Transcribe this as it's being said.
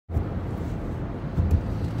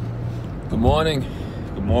morning.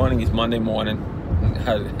 Good morning. It's Monday morning.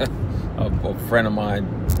 A friend of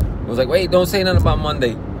mine was like, wait, don't say nothing about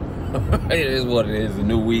Monday. It is what it is, a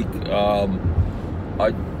new week.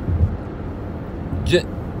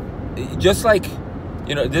 Just like,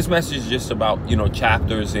 this message is just about,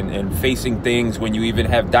 chapters and facing things when you even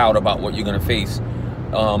have doubt about what you're going to face.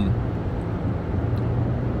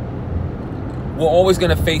 We're always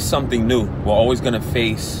going to face something new. We're always going to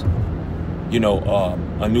face,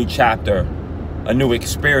 a new chapter, a new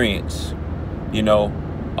experience,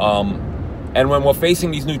 and when we're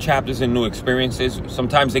facing these new chapters and new experiences,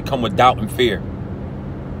 sometimes they come with doubt and fear.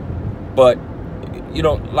 But,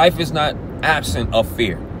 life is not absent of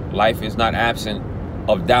fear. Life is not absent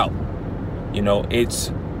of doubt.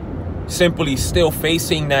 It's simply still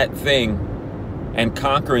facing that thing and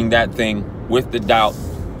conquering that thing with the doubt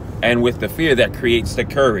and with the fear that creates the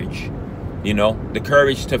courage, the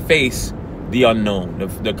courage to face the unknown,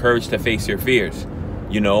 the courage to face your fears,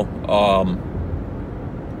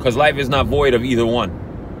 because life is not void of either one.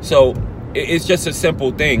 So it's just a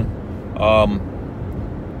simple thing.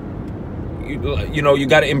 You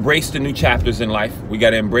got to embrace the new chapters in life. We got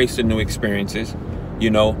to embrace the new experiences,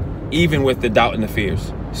 even with the doubt and the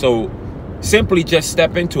fears. So simply just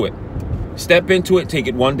step into it. Step into it. Take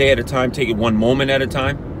it one day at a time. Take it one moment at a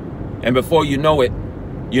time. And before you know it,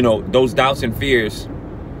 those doubts and fears,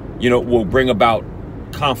 will bring about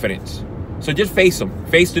confidence. So just face them.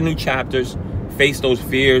 Face the new chapters. Face those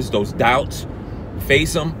fears, those doubts.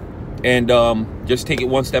 Face them. And just take it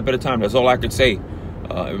one step at a time. That's all I could say.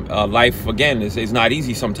 Life, again, is not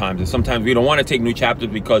easy sometimes. And sometimes we don't want to take new chapters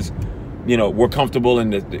because, we're comfortable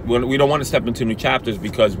in we don't want to step into new chapters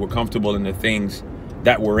because we're comfortable in the things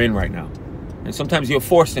that we're in right now. And sometimes you're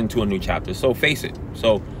forced into a new chapter. So face it.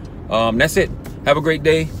 So that's it. Have a great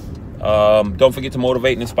day. Don't forget to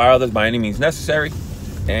motivate and inspire others by any means necessary.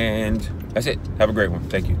 And that's it. Have a great one.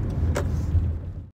 Thank you.